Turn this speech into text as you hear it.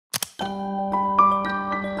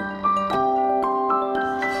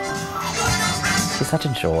such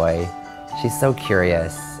a joy. She's so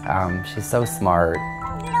curious. She's so smart.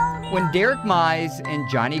 When Derek Mize and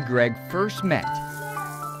Johnny Gregg first met,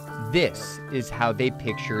 this is how they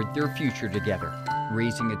pictured their future together,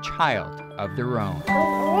 raising a child of their own.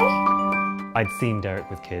 I'd seen Derek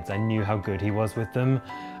with kids. I knew how good he was with them.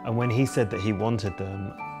 And when he said that he wanted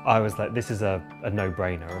them, I was like, this is a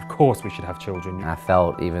no-brainer. Of course we should have children. I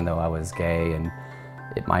felt, even though I was gay and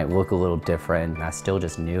it might look a little different, I still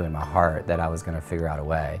just knew in my heart that I was going to figure out a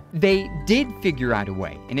way. They did figure out a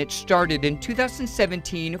way, and it started in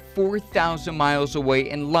 2017, 4,000 miles away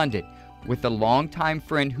in London, with a longtime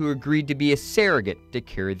friend who agreed to be a surrogate to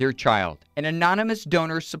carry their child. An anonymous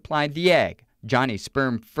donor supplied the egg. Johnny's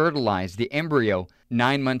sperm fertilized the embryo.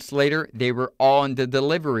 9 months later, they were all in the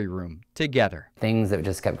delivery room together. Things that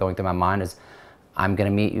just kept going through my mind is, I'm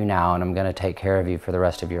going to meet you now and I'm going to take care of you for the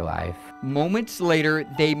rest of your life. Moments later,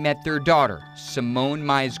 they met their daughter, Simone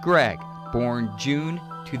Mize Gregg, born June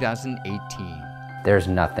 2018. There's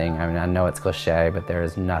nothing, I mean, I know it's cliche, but there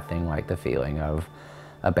is nothing like the feeling of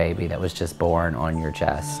a baby that was just born on your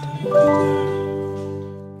chest.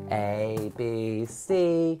 A, B,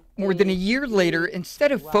 C. More than a year later,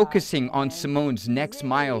 instead of focusing on Simone's next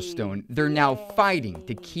milestone, they're now fighting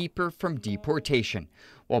to keep her from deportation.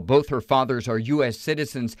 While both her fathers are U.S.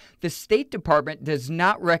 citizens, the State Department does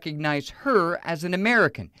not recognize her as an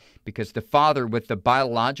American because the father with the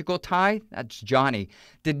biological tie, that's Johnny,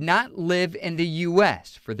 did not live in the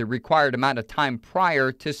U.S. for the required amount of time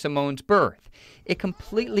prior to Simone's birth. It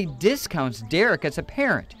completely discounts Derek as a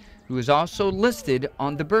parent, who is also listed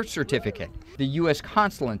on the birth certificate. The U.S.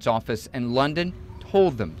 Consulate's office in London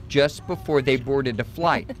told them just before they boarded a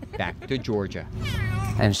flight back to Georgia.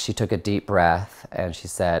 And she took a deep breath and she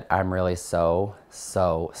said, I'm really so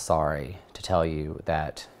sorry to tell you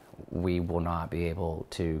that we will not be able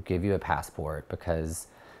to give you a passport because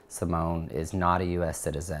Simone is not a U.S.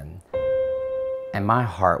 citizen. And my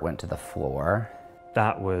heart went to the floor.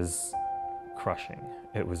 That was crushing.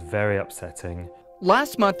 It was very upsetting.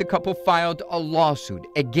 Last month, the couple filed a lawsuit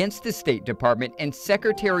against the State Department and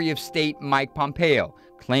Secretary of State Mike Pompeo,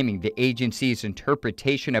 claiming the agency's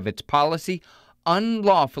interpretation of its policy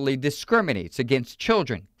unlawfully discriminates against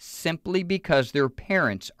children simply because their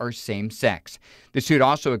parents are same-sex. The suit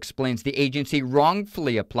also explains the agency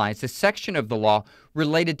wrongfully applies a section of the law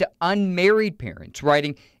related to unmarried parents,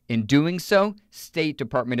 writing, in doing so, State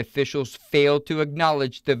Department officials failed to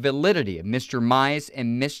acknowledge the validity of Mr. Mize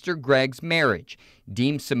and Mr. Gregg's marriage,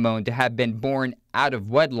 deemed Simone to have been born out of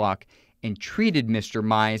wedlock, and treated Mr.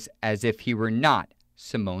 Mize as if he were not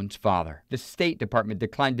Simone's father. The State Department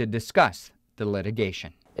declined to discuss the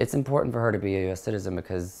litigation. It's important for her to be a U.S. citizen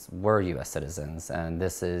because we're U.S. citizens and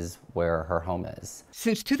this is where her home is.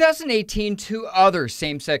 Since 2018, 2 other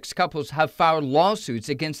same-sex couples have filed lawsuits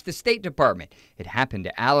against the State Department. It happened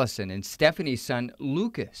to Allison and Stephanie's son,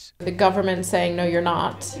 Lucas. The government saying, no, you're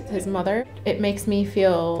not his mother. It makes me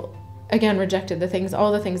feel, again, rejected,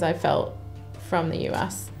 all the things I felt from the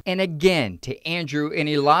U.S. And again to Andrew and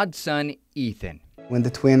Elad's son, Ethan. When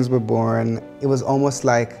the twins were born, it was almost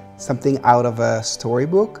like something out of a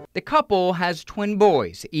storybook. The couple has twin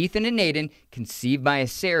boys, Ethan and Aiden, conceived by a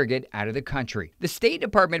surrogate out of the country. The State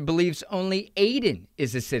Department believes only Aiden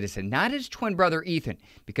is a citizen, not his twin brother Ethan,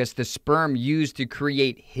 because the sperm used to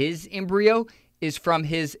create his embryo is from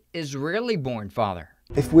his Israeli-born father.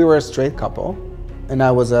 If we were a straight couple, and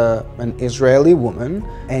I was an Israeli woman,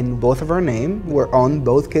 and both of our names were on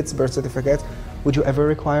both kids' birth certificates, would you ever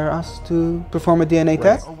require us to perform a DNA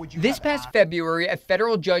test? This past February, a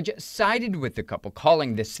federal judge sided with the couple,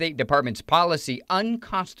 calling the State Department's policy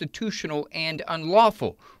unconstitutional and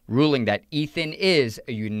unlawful, ruling that Ethan is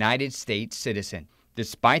a United States citizen.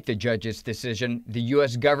 Despite the judge's decision, the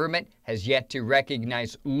U.S. government has yet to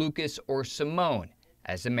recognize Lucas or Simone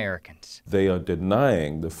as Americans. They are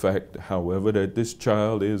denying the fact, however, that this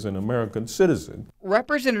child is an American citizen.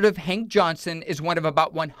 Representative Hank Johnson is one of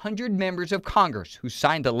about 100 members of Congress who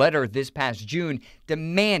signed a letter this past June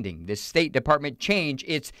demanding the State Department change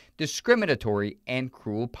its discriminatory and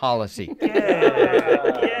cruel policy.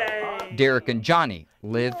 Derek and Johnny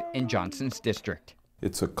live in Johnson's district.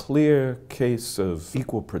 It's a clear case of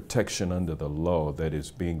equal protection under the law that is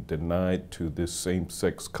being denied to this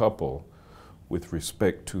same-sex couple with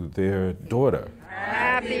respect to their daughter.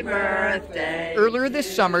 Happy birthday. Earlier this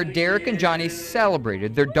summer, Derek and Johnny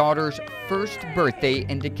celebrated their daughter's first birthday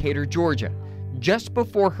in Decatur, Georgia, just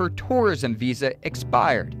before her tourism visa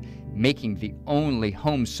expired, making the only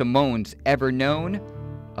home Simone's ever known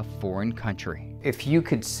a foreign country. If you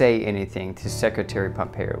could say anything to Secretary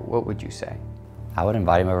Pompeo, what would you say? I would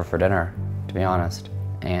invite him over for dinner, to be honest,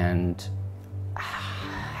 and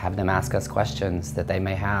have them ask us questions that they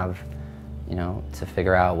may have, you know, to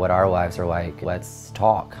figure out what our lives are like. Let's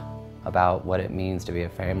talk about what it means to be a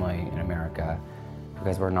family in America,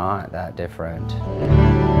 because we're not that different.